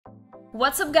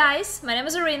What's up guys, my name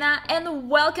is Arena and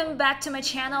welcome back to my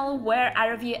channel where I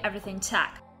review everything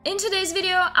tech. In today's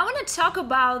video, I want to talk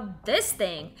about this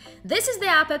thing. This is the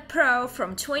iPad Pro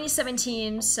from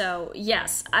 2017, so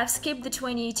yes, I've skipped the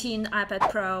 2018 iPad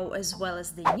Pro as well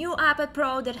as the new iPad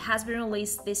Pro that has been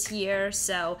released this year,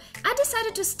 so I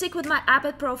decided to stick with my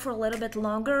iPad Pro for a little bit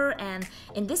longer, and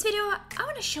in this video, I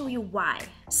want to show you why.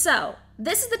 So,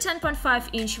 this is the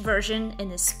 10.5-inch version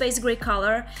in a space gray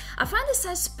color. I find this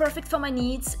size perfect for my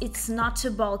needs. It's not too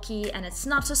bulky and it's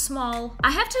not too small. I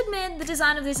have to admit, the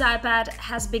design of this iPad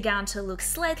has begun to look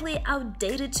slightly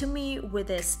outdated to me with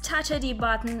this Touch ID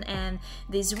button and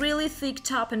these really thick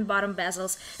top and bottom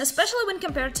bezels, especially when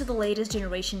compared to the latest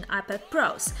generation iPad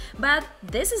Pros. But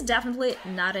this is definitely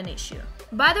not an issue.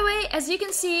 By the way, as you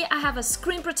can see, I have a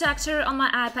screen protector on my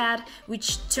iPad,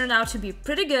 which turned out to be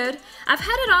pretty good. I've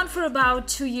had it on for about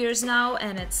 2 years now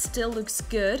and it still looks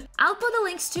good. I'll put the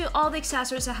links to all the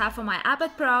accessories I have for my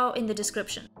iPad Pro in the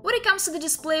description. When it comes to the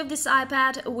display of this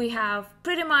iPad, we have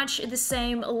pretty much the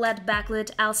same LED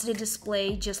backlit LCD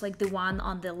display, just like the one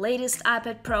on the latest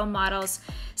iPad Pro models.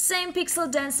 Same pixel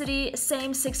density,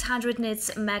 same 600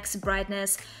 nits max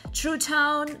brightness, True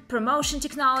Tone, ProMotion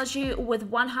technology with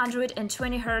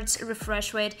 120 Hz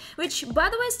refresh rate, which by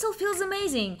the way still feels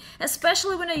amazing,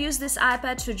 especially when I use this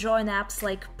iPad to draw in apps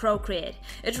like Procreate.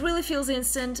 It really feels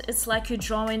instant, it's like you're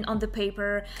drawing on the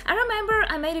paper. I remember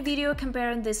I made a video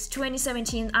comparing this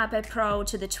 2017 iPad Pro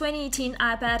to the 2018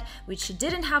 iPad, which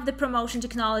didn't have the ProMotion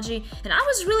technology, and I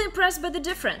was really impressed by the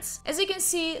difference. As you can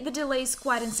see, the delay is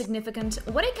quite insignificant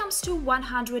when it comes to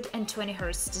 120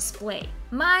 Hz display.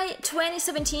 My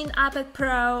 2017 iPad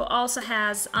Pro also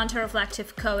has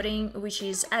anti-reflective coating, which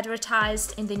is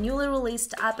advertised in the newly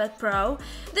released iPad Pro.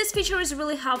 This feature is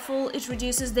really helpful. It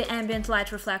reduces the ambient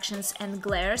light reflections and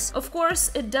glares. Of course,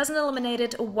 it doesn't eliminate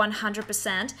it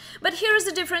 100%, but here is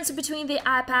the difference between the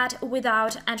iPad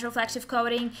without anti-reflective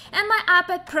coating and my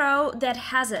iPad Pro that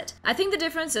has it. I think the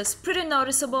difference is pretty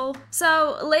noticeable.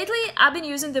 So lately, I've been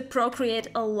using the Procreate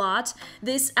a lot.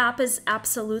 This app is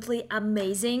absolutely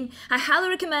amazing. I highly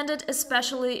recommend it,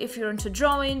 especially if you're into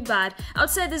drawing, but I would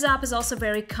say this app is also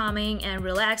very calming and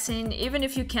relaxing, even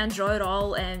if you can't draw at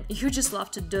all and you just love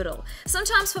to doodle.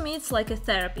 Sometimes for me it's like a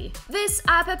therapy. This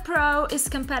iPad Pro is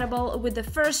compatible with the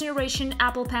first generation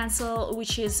Apple Pencil,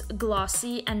 which is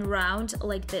glossy and round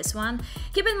like this one.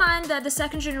 Keep in mind that the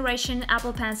second generation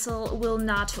Apple Pencil will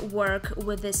not work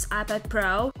with this iPad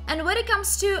Pro. And when it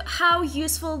comes to how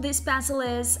useful this pencil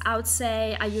is, I would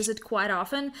say I use it quite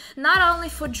often, not only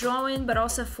for drawing but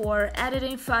also for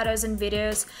editing photos and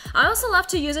videos. I also love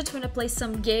to use it when I play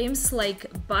some games like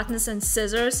Buttons and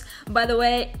Scissors. By the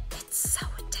way, it's so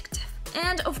addictive.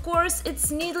 And of course,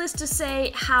 it's needless to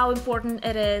say how important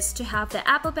it is to have the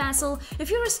Apple Pencil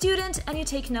if you're a student and you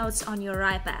take notes on your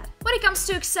iPad. When it comes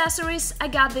to accessories, I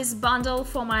got this bundle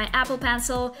for my Apple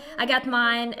Pencil. I got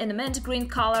mine in a mint green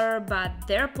color, but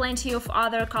there are plenty of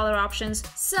other color options.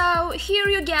 So here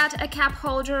you get a cap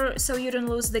holder so you don't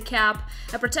lose the cap,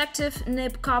 a protective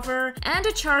nib cover, and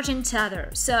a charging tether,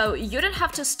 so you don't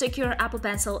have to stick your Apple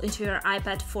Pencil into your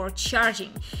iPad for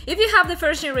charging. If you have the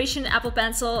first generation Apple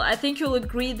Pencil, I think you'll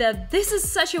agree that this is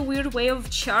such a weird way of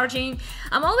charging.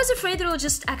 I'm always afraid that I'll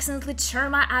just accidentally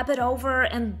turn my iPad over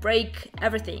and break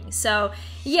everything. So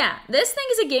yeah, this thing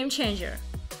is a game changer.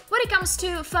 When it comes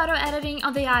to photo editing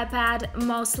on the iPad,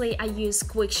 mostly I use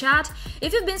QuickShot.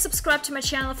 If you've been subscribed to my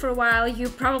channel for a while, you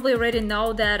probably already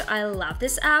know that I love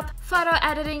this app. Photo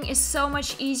editing is so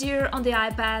much easier on the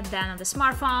iPad than on the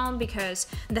smartphone because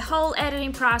the whole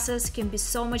editing process can be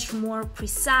so much more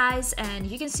precise and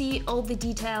you can see all the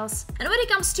details. And when it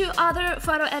comes to other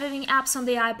photo editing apps on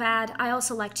the iPad, I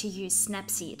also like to use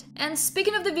Snapseed. And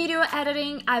speaking of the video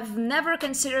editing, I've never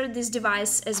considered this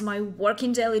device as my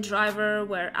working daily driver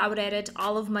where I would edit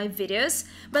all of my videos,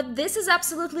 but this is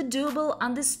absolutely doable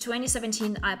on this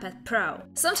 2017 iPad Pro.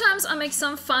 Sometimes I make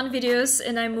some fun videos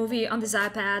in iMovie on this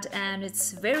iPad and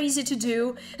it's very easy to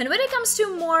do. And when it comes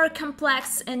to more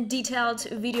complex and detailed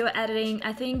video editing,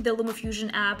 I think the LumaFusion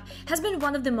app has been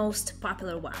one of the most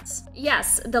popular ones.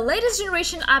 Yes, the latest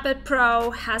generation iPad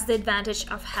Pro has the advantage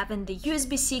of having the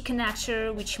USB-C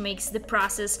connector, which makes the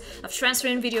process of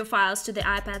transferring video files to the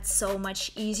iPad so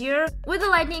much easier. With the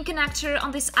Lightning connector on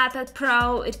this iPad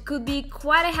Pro, it could be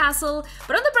quite a hassle,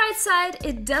 but on the bright side,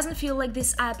 it doesn't feel like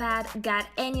this iPad got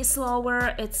any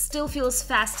slower. It still feels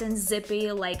fast and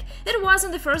zippy like it was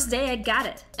on the first day I got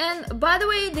it. And by the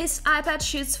way, this iPad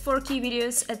shoots 4K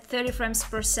videos at 30 frames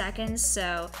per second,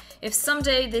 so if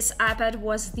someday this iPad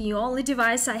was the only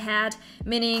device I had,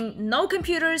 meaning no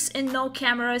computers and no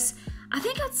cameras, I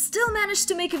think I'd still manage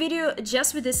to make a video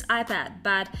just with this iPad,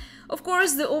 but of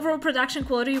course the overall production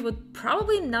quality would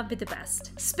probably not be the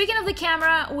best. Speaking of the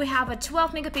camera, we have a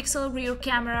 12 megapixel rear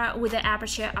camera with an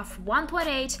aperture of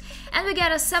 1.8 and we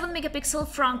get a 7 megapixel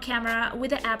front camera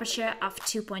with an aperture of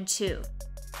 2.2.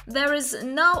 There is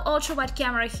no ultra-wide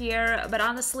camera here, but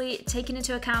honestly, taking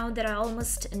into account that I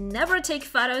almost never take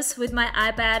photos with my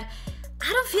iPad,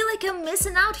 I don't feel like I'm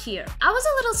missing out here. I was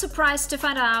a little surprised to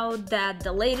find out that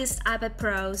the latest iPad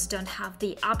Pros don't have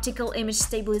the optical image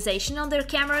stabilization on their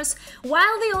cameras,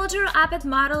 while the older iPad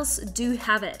models do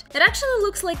have it. It actually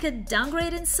looks like a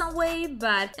downgrade in some way,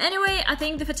 but anyway, I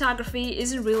think the photography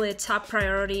isn't really a top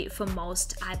priority for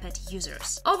most iPad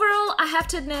users. Overall, I have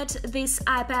to admit, this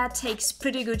iPad takes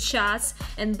pretty good shots,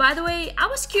 and by the way, I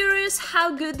was curious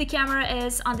how good the camera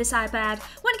is on this iPad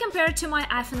when compared to my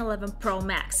iPhone 11 Pro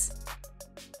Max.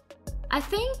 I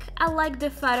think I like the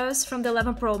photos from the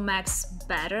 11 Pro Max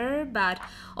better, but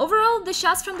overall the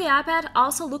shots from the iPad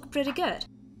also look pretty good.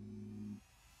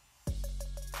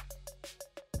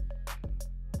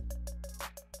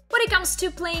 When it comes to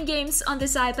playing games on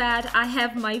this iPad, I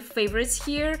have my favorites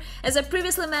here. As I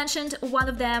previously mentioned, one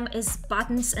of them is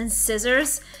Buttons and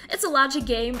Scissors. It's a logic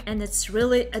game and it's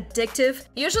really addictive.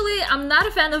 Usually I'm not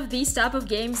a fan of these type of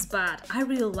games, but I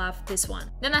really love this one.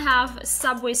 Then I have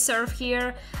Subway Surf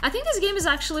here. I think this game is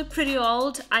actually pretty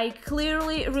old. I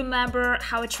clearly remember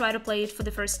how I tried to play it for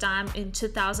the first time in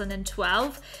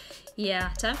 2012. Yeah,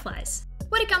 time flies.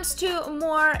 When it comes to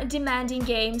more demanding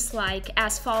games like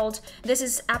Asphalt, this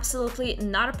is absolutely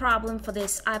not a problem for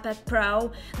this iPad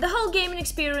Pro. The whole gaming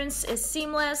experience is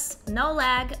seamless, no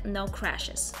lag, no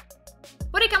crashes.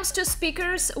 When it comes to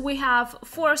speakers, we have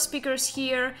 4 speakers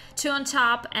here, 2 on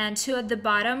top and 2 at the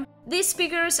bottom. These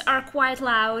speakers are quite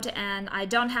loud and I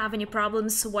don't have any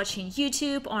problems watching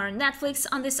YouTube or Netflix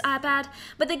on this iPad,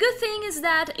 but the good thing is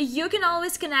that you can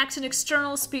always connect an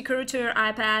external speaker to your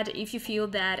iPad if you feel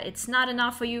that it's not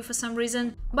enough for you for some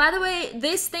reason. By the way,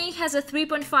 this thing has a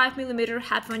 3.5mm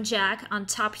headphone jack on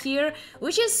top here,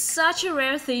 which is such a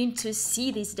rare thing to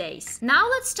see these days. Now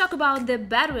let's talk about the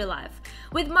battery life.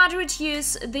 With moderate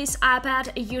use, this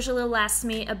iPad usually lasts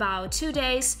me about 2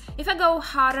 days. If I go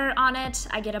harder on it,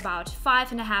 I get about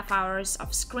 5.5 hours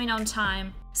of screen on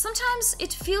time. Sometimes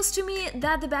it feels to me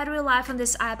that the battery life on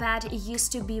this iPad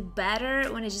used to be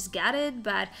better when I just got it,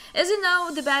 but as you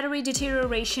know, the battery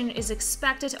deterioration is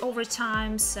expected over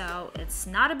time, so it's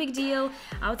not a big deal.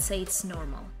 I would say it's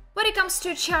normal. When it comes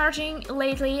to charging,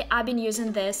 lately I've been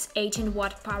using this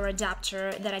 18-watt power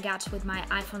adapter that I got with my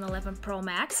iPhone 11 Pro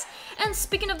Max. And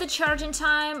speaking of the charging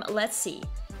time, let's see.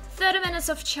 30 minutes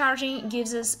of charging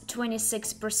gives us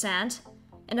 26%.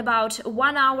 In about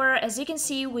 1 hour, as you can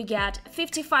see, we get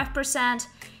 55%.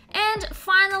 And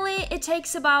finally, it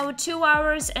takes about 2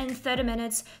 hours and 30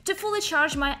 minutes to fully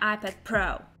charge my iPad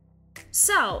Pro.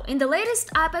 So, in the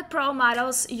latest iPad Pro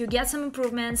models, you get some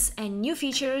improvements and new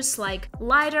features like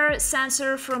LiDAR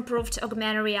sensor for improved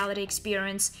augmented reality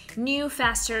experience, new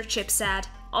faster chipset,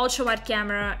 ultra-wide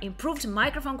camera, improved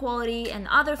microphone quality, and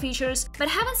other features. But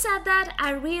having said that,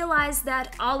 I realized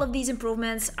that all of these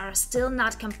improvements are still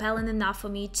not compelling enough for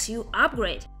me to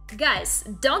upgrade. Guys,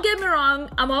 don't get me wrong,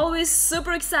 I'm always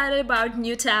super excited about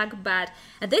new tech, but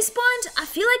at this point, I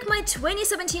feel like my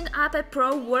 2017 iPad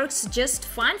Pro works just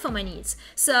fine for my needs,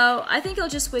 so I think I'll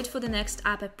just wait for the next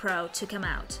iPad Pro to come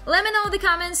out. Let me know in the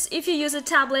comments if you use a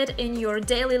tablet in your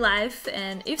daily life,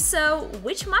 and if so,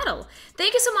 which model?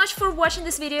 Thank you so much for watching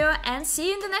this video, and see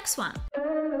you in the next one!